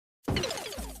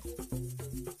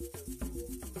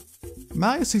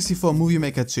Mario 64 Movie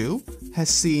Maker 2 has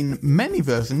seen many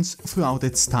versions throughout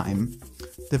its time.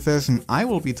 The version I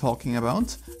will be talking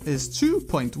about is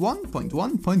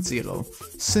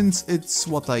 2.1.1.0, since it's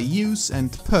what I use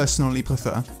and personally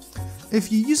prefer.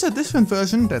 If you use a different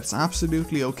version, that's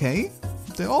absolutely okay.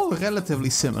 They're all relatively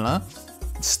similar,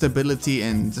 stability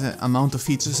and amount of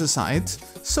features aside,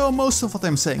 so most of what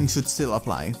I'm saying should still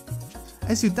apply.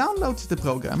 As you download the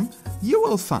program, you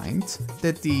will find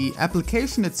that the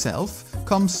application itself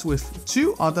comes with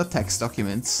 2 other text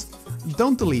documents.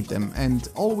 Don't delete them, and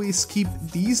always keep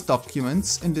these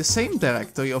documents in the same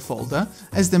directory or folder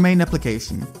as the main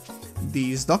application.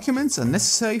 These documents are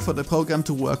necessary for the program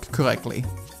to work correctly.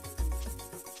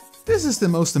 This is the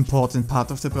most important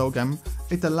part of the program.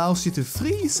 It allows you to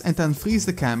freeze and unfreeze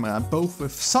the camera, both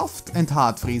with soft and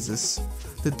hard freezes.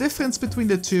 The difference between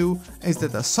the two is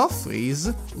that a soft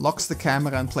freeze locks the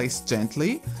camera in place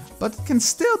gently, but it can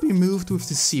still be moved with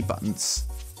the C buttons.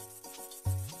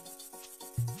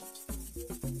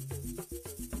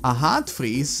 A hard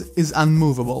freeze is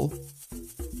unmovable.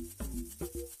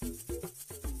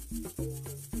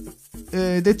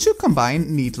 The two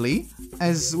combine neatly,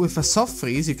 as with a soft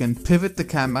freeze you can pivot the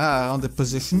camera around the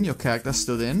position your character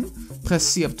stood in, press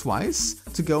C up twice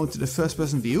to go into the first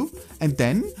person view, and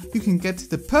then you can get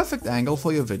the perfect angle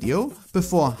for your video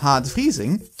before hard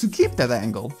freezing to keep that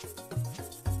angle.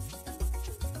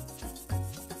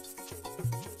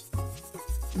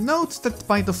 Note that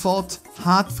by default,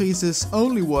 hard freezes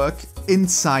only work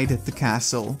inside the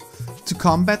castle. To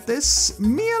combat this,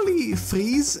 merely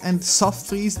freeze and soft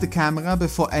freeze the camera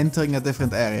before entering a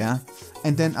different area,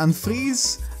 and then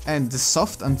unfreeze and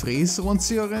soft unfreeze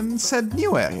once you're in said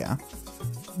new area.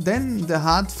 Then the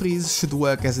hard freeze should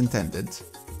work as intended.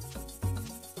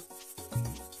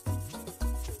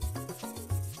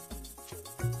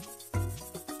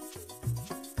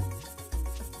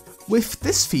 With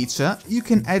this feature, you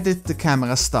can edit the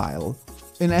camera style.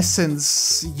 In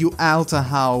essence, you alter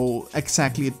how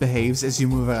exactly it behaves as you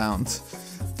move around.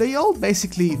 They all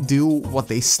basically do what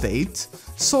they state,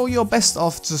 so you're best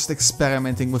off just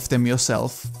experimenting with them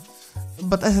yourself.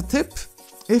 But as a tip,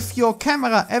 if your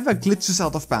camera ever glitches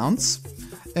out of bounds,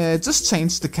 just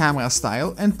change the camera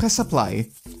style and press apply.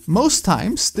 Most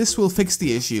times this will fix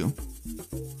the issue.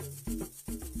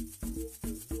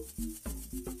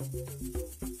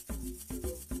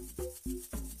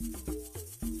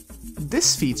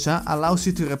 This feature allows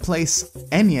you to replace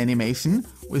any animation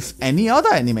with any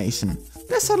other animation.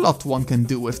 There's a lot one can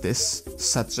do with this,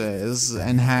 such as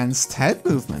enhanced head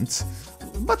movement,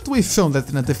 but we've shown that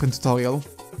in a different tutorial.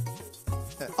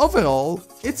 Overall,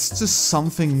 it's just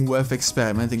something worth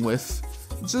experimenting with.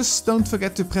 Just don't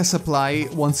forget to press apply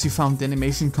once you found the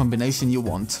animation combination you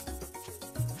want.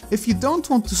 If you don't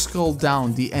want to scroll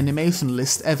down the animation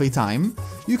list every time,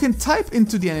 you can type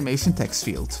into the animation text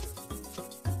field.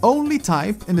 Only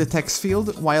type in the text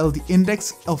field while the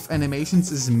index of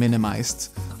animations is minimized.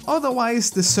 Otherwise,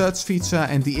 the search feature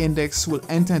and the index will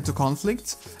enter into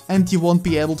conflict and you won't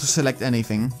be able to select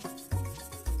anything.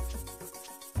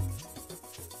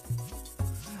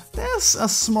 There's a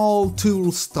small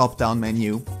Tools drop-down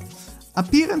menu.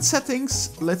 Appearance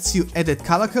Settings lets you edit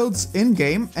color codes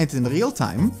in-game and in real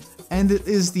time, and it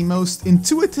is the most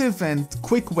intuitive and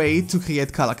quick way to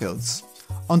create color codes.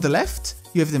 On the left,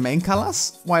 you have the main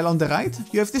colors, while on the right,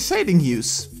 you have the shading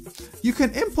hues. You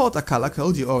can import a color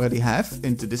code you already have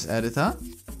into this editor,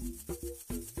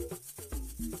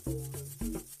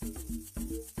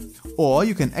 or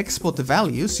you can export the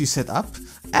values you set up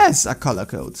as a color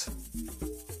code.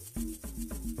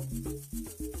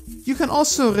 You can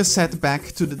also reset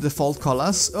back to the default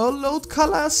colors or load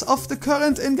colors of the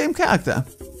current in-game character.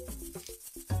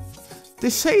 The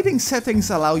shading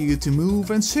settings allow you to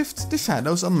move and shift the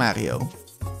shadows on Mario.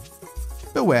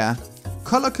 Beware,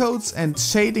 color codes and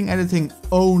shading editing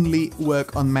only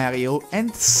work on Mario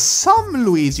and some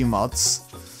Luigi mods.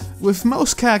 With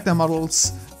most character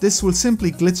models, this will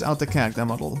simply glitch out the character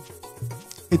model.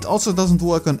 It also doesn't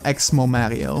work on Exmo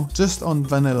Mario, just on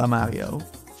Vanilla Mario.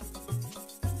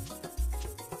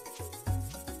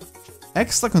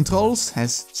 Extra Controls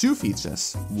has 2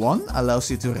 features. One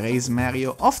allows you to raise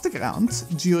Mario off the ground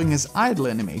during his idle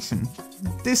animation.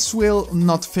 This will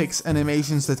not fix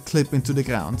animations that clip into the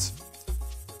ground.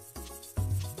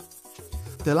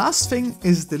 The last thing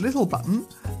is the little button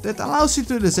that allows you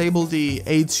to disable the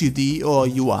HUD or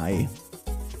UI.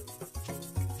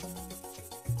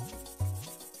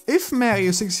 If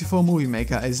Mario 64 Movie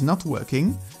Maker is not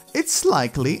working, it's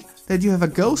likely that you have a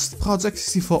ghost Project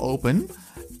 64 open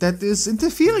that is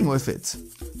interfering with it.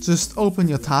 Just open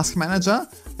your task manager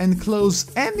and close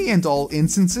any and all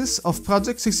instances of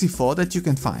Project 64 that you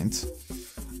can find.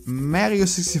 Mario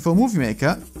 64 Movie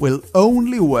Maker will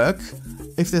only work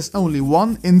if there's only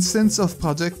one instance of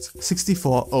Project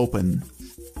 64 open.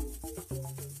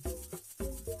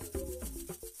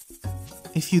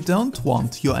 If you don't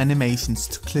want your animations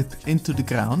to clip into the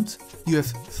ground, you have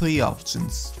three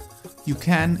options. You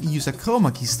can use a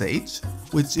chroma key stage,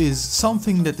 which is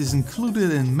something that is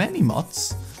included in many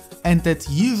mods and that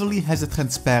usually has a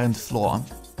transparent floor.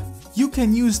 You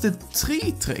can use the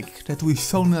tree trick that we've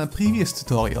shown in a previous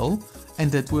tutorial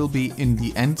and that will be in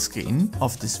the end screen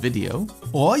of this video.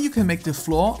 Or you can make the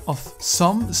floor of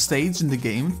some stage in the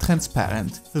game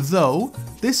transparent, though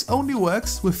this only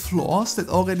works with floors that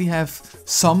already have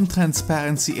some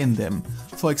transparency in them.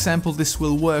 For example, this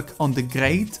will work on the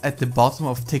grate at the bottom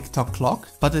of Tick-Tock Clock,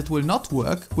 but it will not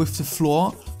work with the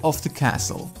floor of the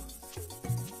castle.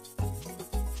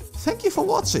 Thank you for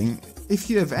watching. If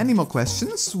you have any more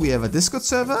questions, we have a Discord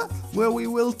server where we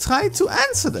will try to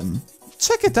answer them.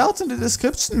 Check it out in the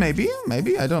description, maybe,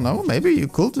 I don't know, maybe you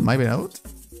could, maybe not.